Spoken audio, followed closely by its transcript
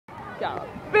Got a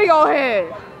big old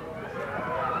head.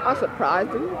 I'm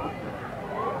surprised, dude. My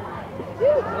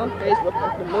face looks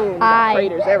like the moon. Got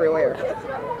craters everywhere.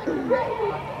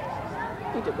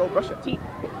 Need to go brush your teeth.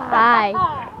 Hi.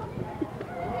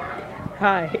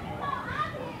 Hi.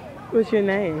 What's your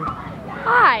name?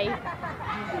 Hi.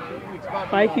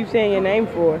 Why you keep saying your name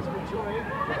for?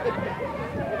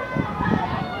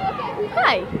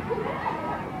 Hi.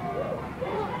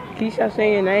 Can you stop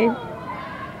saying your name?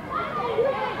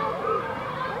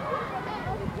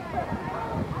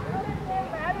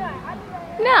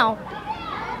 No.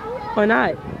 Why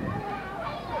not?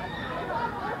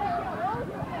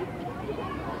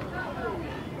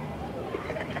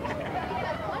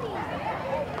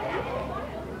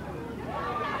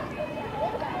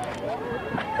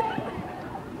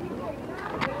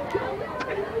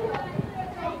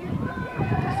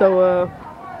 So,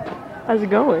 how's it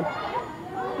going?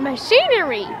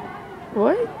 Machinery.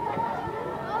 What?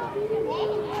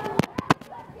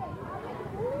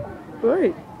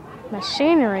 What?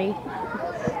 Machinery.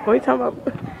 What are you talking about?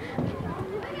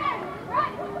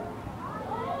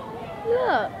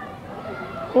 Look.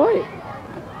 What?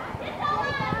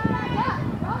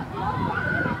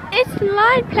 It's the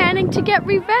lion planning to get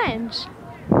revenge.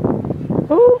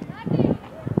 Who?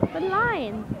 The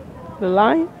lion. The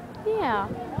lion? Yeah.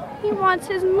 He wants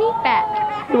his meat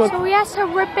back. He wants- So he has to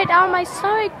rip it out of my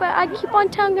stomach, but I keep on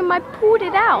telling him I pulled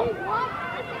it out.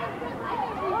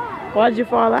 Why'd you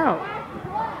fall out?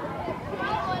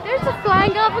 There's a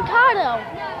flying avocado.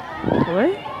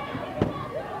 What?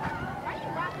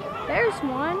 There's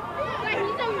one.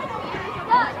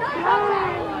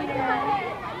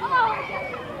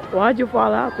 Why'd you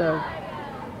fall out though?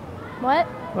 What?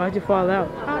 Why'd you fall out?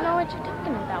 I don't know what you're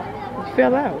talking about. You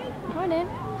fell out. Come on in.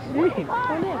 Shit. Come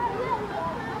on in.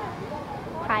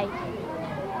 Hi.